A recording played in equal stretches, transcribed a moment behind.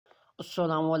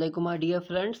Assalamu alaikum my dear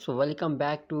friends, welcome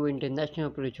back to International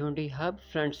Opportunity Hub.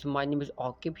 Friends, my name is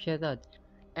Akib Shehzad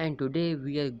and today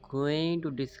we are going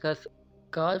to discuss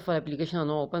call for application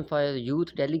on open for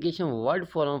youth delegation World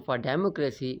Forum for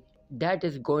Democracy that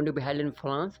is going to be held in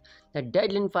France. The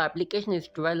deadline for application is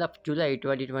 12th of July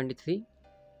 2023.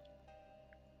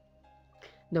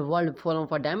 The World Forum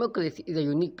for Democracy is a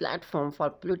unique platform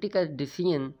for political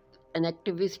decision and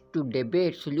activists to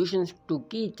debate solutions to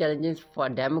key challenges for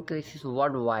democracies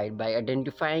worldwide by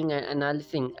identifying and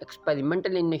analyzing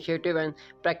experimental initiatives and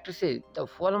practices. The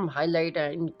forum highlights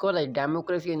and encourages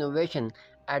democracy innovation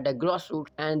at the grassroots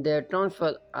and their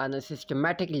transfer on a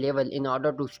systematic level in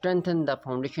order to strengthen the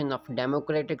foundation of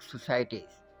democratic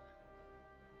societies.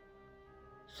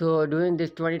 So during this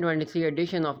 2023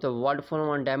 edition of the World Forum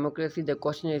on Democracy, the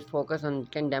question is focused on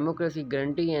can democracy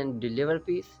guarantee and deliver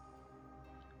peace?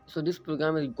 So this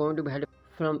program is going to be held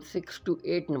from 6 to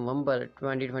 8 November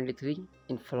 2023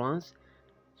 in France.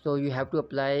 So you have to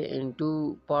apply in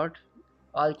two parts.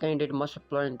 All candidates must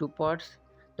apply in two parts.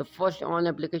 The first online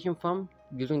application form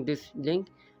using this link.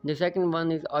 The second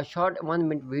one is a short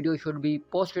 1-minute video should be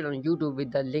posted on YouTube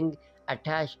with the link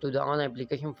attached to the online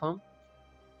application form.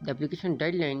 The application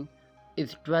deadline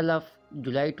is 12th of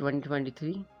July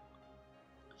 2023.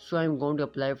 So I am going to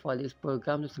apply for this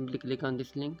program. So simply click on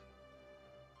this link.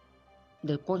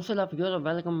 The console of your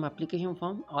welcome application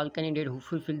form. All candidates who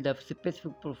fulfill the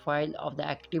specific profile of the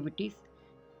activities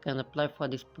can apply for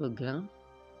this program.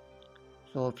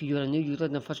 So if you are a new user,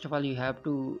 then first of all you have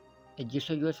to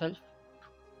register yourself.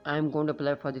 I am going to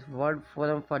apply for this World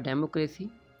Forum for Democracy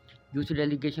Youth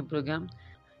Delegation Program.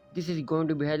 This is going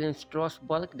to be held in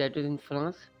Strasbourg, that is in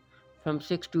France, from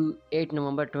 6 to 8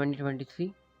 November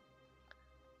 2023.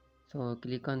 So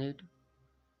click on it.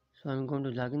 So I'm going to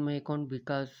log in my account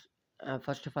because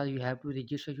first of all you have to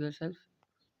register yourself.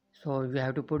 So you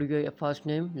have to put your first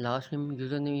name, last name,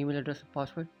 username, email address,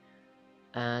 password,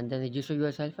 and then register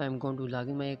yourself. I'm going to log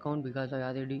in my account because I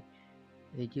already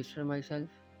registered myself.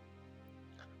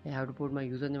 I have to put my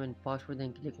username and password,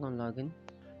 then click on login.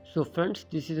 So friends,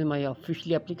 this is my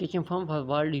official application form for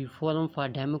World Forum for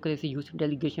Democracy Youth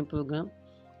Delegation Program.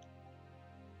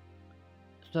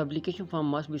 So application form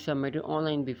must be submitted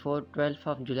online before 12th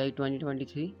of July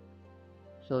 2023.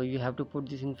 So you have to put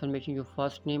this information: your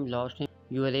first name, last name,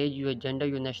 your age, your gender,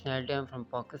 your nationality. I'm from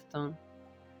Pakistan.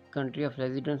 Country of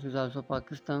residence is also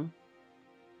Pakistan.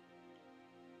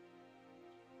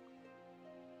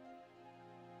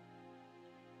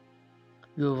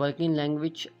 Your working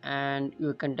language and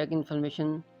your contact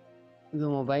information, your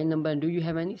mobile number. Do you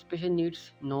have any special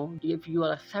needs? No. If you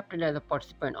are accepted as a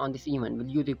participant on this event, will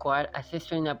you require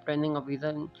assistance in obtaining a visa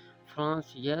in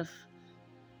France? Yes.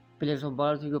 Place of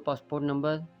birth, your passport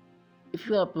number. If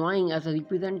you are applying as a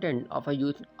representative of a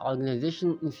youth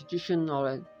organization, institution, or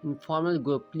an informal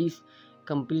group, please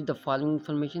complete the following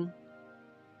information.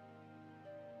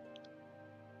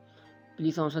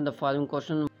 Please answer the following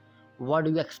question. What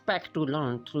do you expect to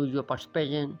learn through your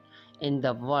participation in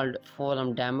the World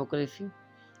Forum Democracy?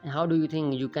 And how do you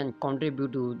think you can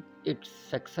contribute to its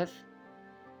success?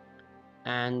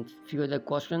 And few other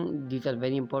questions. These are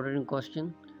very important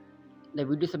questions. The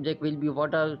video subject will be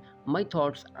what are my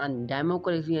thoughts on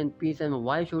democracy and peace, and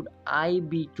why should I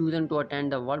be chosen to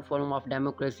attend the World Forum of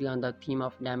Democracy on the theme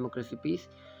of democracy peace.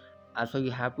 Also you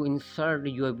have to insert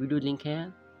your video link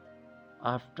here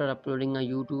after uploading on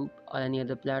YouTube or any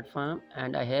other platform,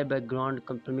 and I have background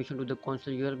confirmation to the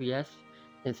console Europe. Yes,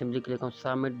 then simply click on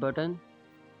submit button.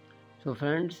 So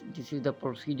friends, this is the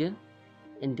procedure.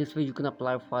 In this way you can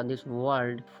apply for this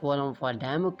World Forum for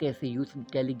Democracy Youth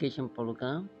Delegation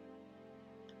Program.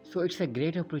 So it's a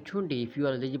great opportunity. If you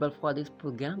are eligible for this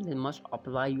program, then must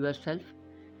apply yourself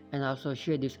and also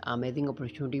share this amazing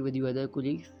opportunity with your other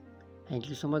colleagues. Thank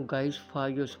you so much guys for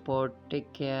your support.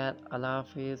 Take care. Allah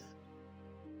Hafiz.